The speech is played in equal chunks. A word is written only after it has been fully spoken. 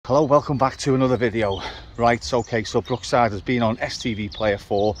Hello, welcome back to another video. Right, okay, so Brookside has been on STV Player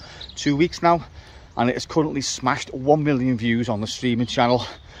for 2 weeks now, and it has currently smashed 1 million views on the streaming channel.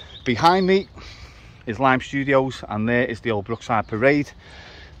 Behind me is Lime Studios, and there is the old Brookside Parade.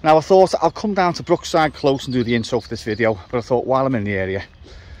 Now I thought I'll come down to Brookside close and do the intro for this video, but I thought while I'm in the area,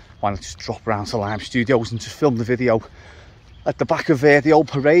 why not just drop around to Lime Studios and just film the video at the back of the old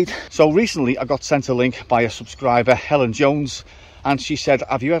parade. So recently I got sent a link by a subscriber, Helen Jones, and she said,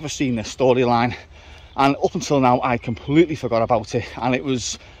 have you ever seen this storyline? And up until now I completely forgot about it, and it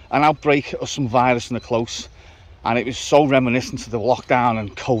was an outbreak of some virus in the close, and it was so reminiscent of the lockdown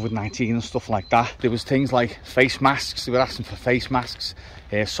and COVID-19 and stuff like that. There was things like face masks, they were asking for face masks,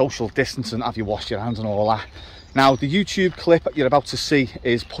 social distancing, have you washed your hands and all that. Now the YouTube clip you're about to see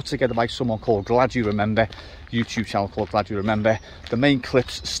is put together by someone called Glad You Remember, YouTube channel called Glad You Remember. The main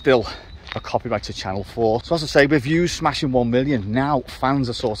clip's still a copyright to Channel 4. So as I say, with views smashing 1 million, now fans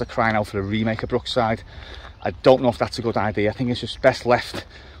are sort of crying out for a remake of Brookside. I don't know if that's a good idea. I think it's just best left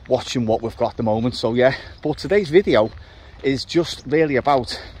watching what we've got at the moment. So yeah, but today's video is just really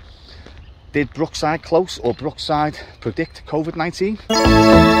about, did Brookside close or Brookside predict COVID-19?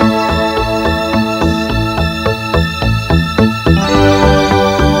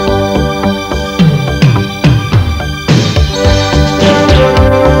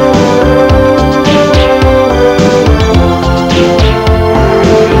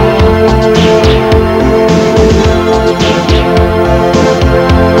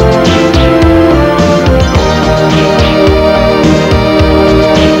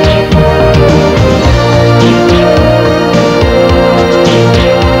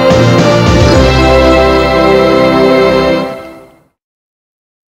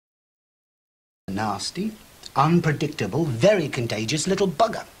 Nasty, unpredictable, very contagious little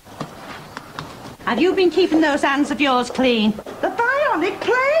bugger. Have you been keeping those hands of yours clean? The bionic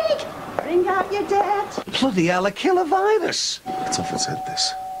plague! Bring out your dead. Bloody hell, a killer virus. It's off its head,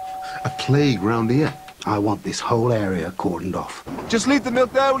 this. A plague round here. I want this whole area cordoned off. Just leave the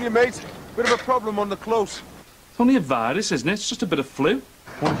milk there, will you, mate? Bit of a problem on the close. It's only a virus, isn't it? It's just a bit of flu.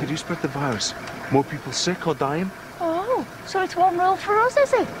 Why could you spread the virus? More people sick or dying? Oh, so it's one rule for us,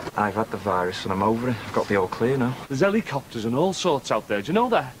 is it? I've had the virus and I'm over it. I've got the all clear now. There's helicopters and all sorts out there. Do you know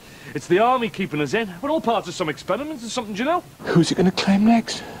that? It's the army keeping us in. We're all part of some experiment or something, do you know? Who's it going to claim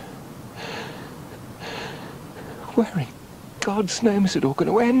next? Where in God's name is it all going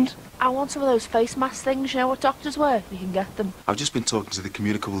to end? I want some of those face mask things, you know what doctors wear? You can get them. I've just been talking to the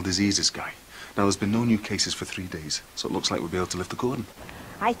communicable diseases guy. Now, there's been no new cases for 3 days, so it looks like we'll be able to lift the cordon.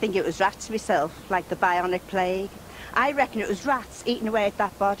 I think it was rats myself, like the bionic plague. I reckon it was rats eating away at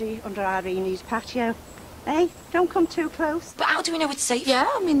that body under Irene's patio. Hey, don't come too close. But how do we know it's safe? Yeah,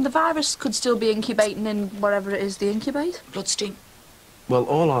 I mean, the virus could still be incubating in whatever it is they incubate. Bloodstream. Well,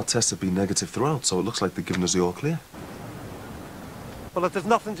 all our tests have been negative throughout, so it looks like they're giving us the all clear. Well, if there's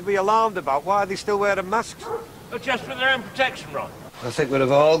nothing to be alarmed about, why are they still wearing masks? Just for their own protection, Ron. I think we'd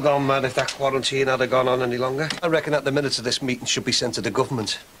have all gone mad if that quarantine had gone on any longer. I reckon that the minutes of this meeting should be sent to the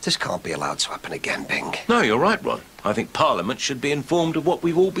government. This can't be allowed to happen again, Bing. No, you're right, Ron. I think Parliament should be informed of what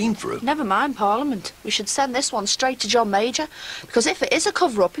we've all been through. Never mind Parliament. We should send this one straight to John Major, because if it is a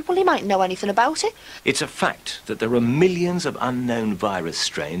cover-up, well, he might know anything about it. It's a fact that there are millions of unknown virus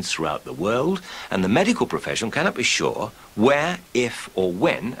strains throughout the world, and the medical profession cannot be sure where, if, or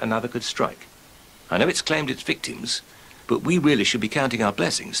when another could strike. I know it's claimed its victims, but we really should be counting our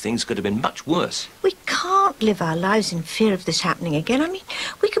blessings. Things could have been much worse. We can't live our lives in fear of this happening again. I mean,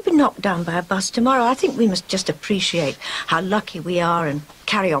 we could be knocked down by a bus tomorrow. I think we must just appreciate how lucky we are and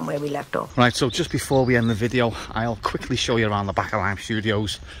carry on where we left off. Right, so just before we end the video, I'll quickly show you around the back of Lime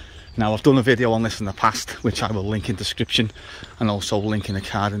Studios. Now, I've done a video on this in the past, which I will link in description, and also link in the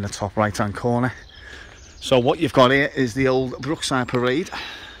card in the top right-hand corner. So what you've got here is the old Brookside Parade,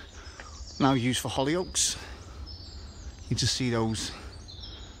 now used for Hollyoaks. You just see those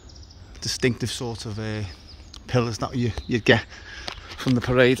distinctive sort of pillars that you'd get from the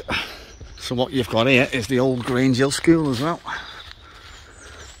parade. So what you've got here is the old Grange Hill School as well.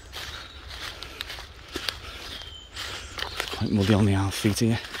 Quite muddy on the half feet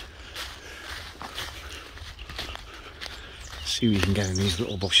here. See what you can get in these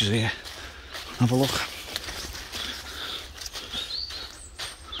little bushes here. Have a look.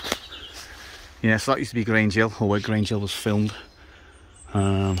 Yeah, so that used to be Grange Hill, or where Grange Hill was filmed.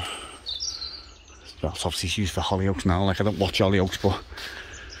 That's obviously used for Hollyoaks now. Like, I don't watch Hollyoaks, but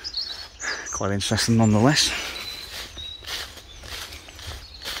quite interesting nonetheless.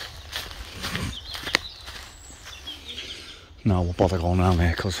 No, we'll bother going around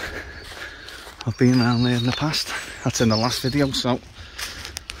there because I've been around there in the past. That's in the last video, so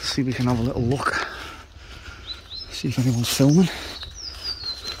see if we can have a little look. See if anyone's filming.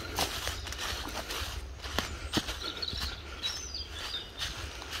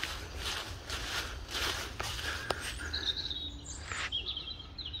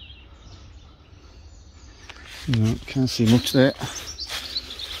 No, can't see much there.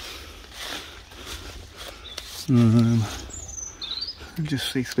 I'll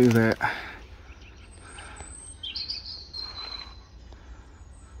just see through there.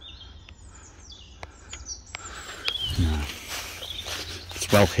 No,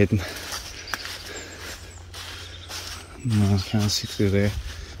 it's well hidden. No, I can't see through there.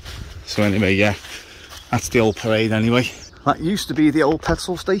 So anyway, yeah, that's the old parade anyway. That used to be the old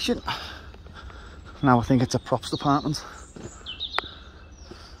petrol station. Now I think it's a props department.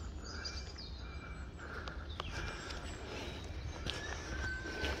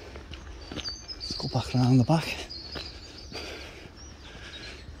 Let's go back around the back.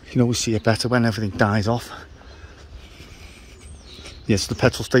 You can always see it better when everything dies off. Yes, the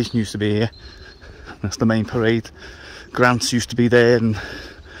petrol station used to be here. That's the main parade. Grant's used to be there, and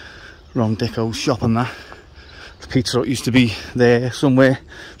Ron Dicko's shop and that. The pizza hut used to be there somewhere.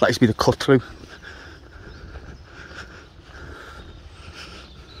 That used to be the cut through.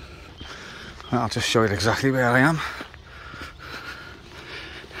 I'll just show you exactly where I am.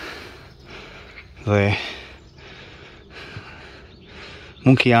 There.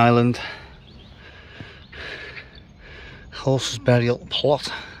 Monkey Island. Horses Burial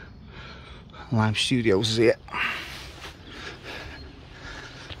Plot. Lime Studios is here.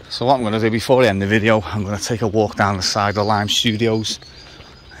 So what I'm going to do before I end the video, I'm going to take a walk down the side of Lime Studios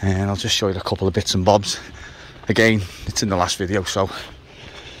and I'll just show you a couple of bits and bobs. Again, it's in the last video, so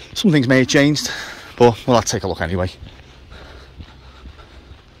some things may have changed, but well, I'll take a look anyway.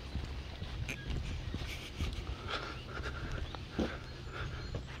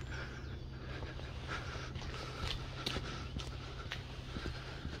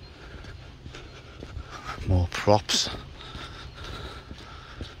 More props.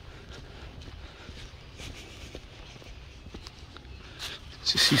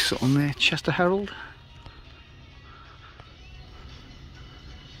 Do you see something there? Chester Herald.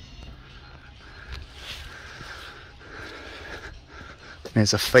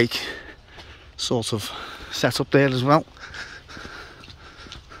 There's a fake sort of setup there as well.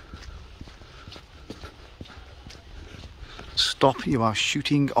 Stop, you are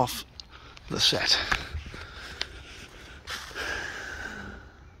shooting off the set.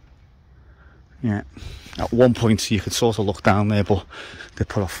 Yeah, at one point you could sort of look down there, but they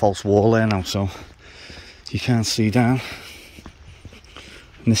put a false wall there now, so you can't see down.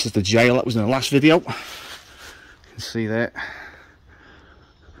 And this is the jail that was in the last video. You can see there.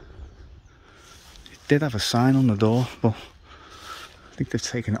 It did have a sign on the door, but I think they've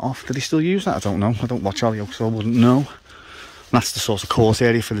taken it off. Did they still use that? I don't know. I don't watch Hollyoaks, so I wouldn't know. And that's the sort of court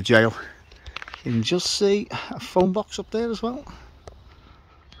area for the jail. You can just see a phone box up there as well.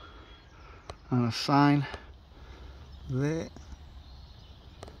 And a sign there.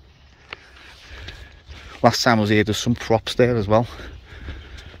 Last time I was here, there's some props there as well.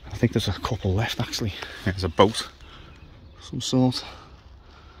 I think there's a couple left actually. There's a boat of some sort.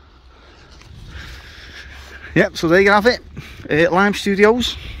 Yep, so there you have it. Lime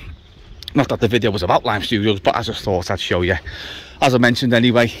Studios. Not that the video was about Lime Studios, but I just thought I'd show you. As I mentioned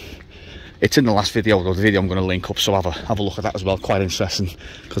anyway, it's in the last video, though, the video I'm going to link up, so have a look at that as well. Quite interesting,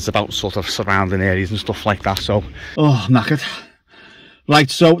 because it's about sort of surrounding areas and stuff like that. So, oh, knackered. Right,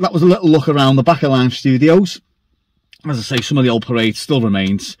 so that was a little look around the back of Lime Studios. As I say, some of the old parade still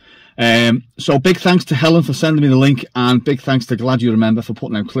remains. So big thanks to Helen for sending me the link, and big thanks to Glad You Remember for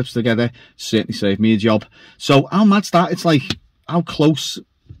putting out clips together. Certainly saved me a job. So how mad's that? It's like, how close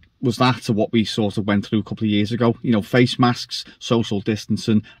was that to what we sort of went through a couple of years ago? You know, face masks, social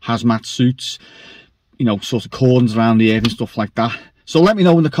distancing, hazmat suits, you know, sort of cordons around the air and stuff like that. So let me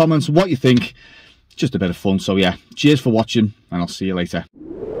know in the comments what you think. Just a bit of fun. So yeah, cheers for watching, and I'll see you later.